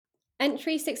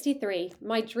Entry 63,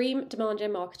 my dream demand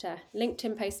gen marketer,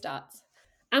 LinkedIn post starts.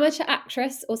 Amateur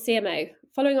actress or CMO?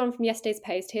 Following on from yesterday's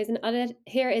post, here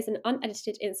is an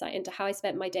unedited insight into how I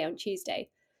spent my day on Tuesday.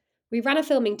 We ran a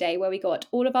filming day where we got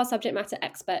all of our subject matter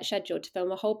experts scheduled to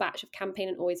film a whole batch of campaign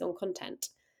and always on content.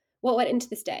 What went into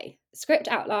this day? Script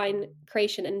outline,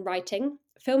 creation and writing,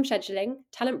 film scheduling,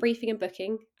 talent briefing and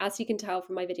booking. As you can tell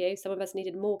from my video, some of us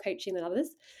needed more coaching than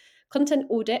others. Content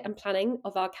audit and planning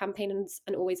of our campaigns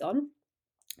and always on.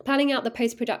 Planning out the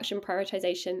post-production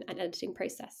prioritization and editing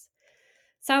process.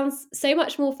 Sounds so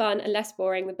much more fun and less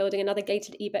boring than building another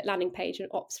gated ebook landing page and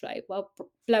ops flow while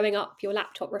blowing up your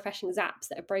laptop refreshing zaps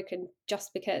that are broken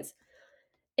just because.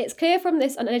 It's clear from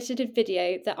this unedited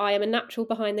video that I am a natural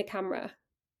behind the camera.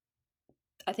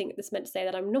 I think this meant to say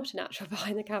that I'm not a natural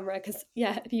behind the camera because,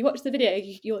 yeah, if you watch the video,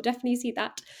 you'll definitely see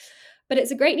that. But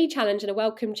it's a great new challenge and a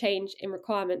welcome change in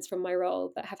requirements from my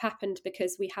role that have happened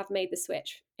because we have made the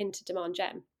switch into demand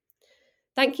gen.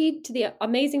 Thank you to the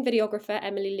amazing videographer,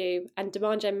 Emily Liu, and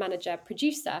demand gen manager,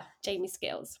 producer, Jamie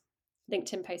Skills.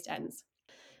 LinkedIn post ends.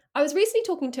 I was recently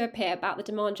talking to a peer about the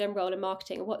demand gen role in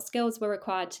marketing and what skills were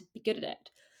required to be good at it.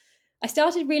 I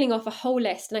started reeling off a whole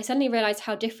list and I suddenly realised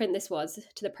how different this was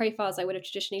to the profiles I would have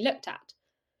traditionally looked at.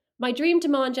 My dream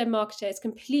demand gen marketer is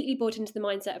completely bought into the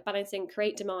mindset of balancing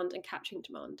create demand and capturing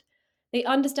demand. They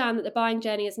understand that the buying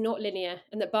journey is not linear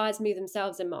and that buyers move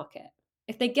themselves in market.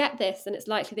 If they get this, then it's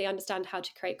likely they understand how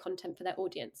to create content for their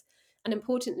audience, and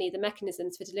importantly, the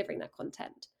mechanisms for delivering that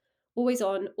content. Always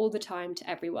on, all the time, to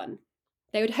everyone.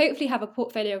 They would hopefully have a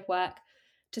portfolio of work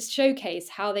to showcase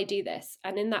how they do this,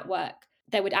 and in that work,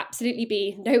 there would absolutely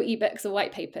be no ebooks or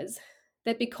white papers.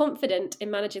 They'd be confident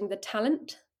in managing the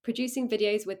talent, producing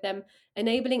videos with them,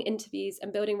 enabling interviews,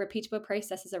 and building repeatable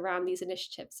processes around these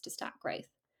initiatives to stack growth.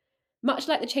 Much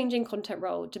like the changing content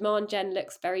role, demand gen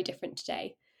looks very different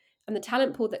today, and the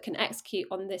talent pool that can execute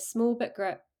on this is small but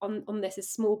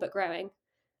growing.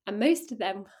 And most of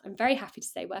them, I'm very happy to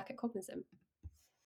say, work at Cognizant.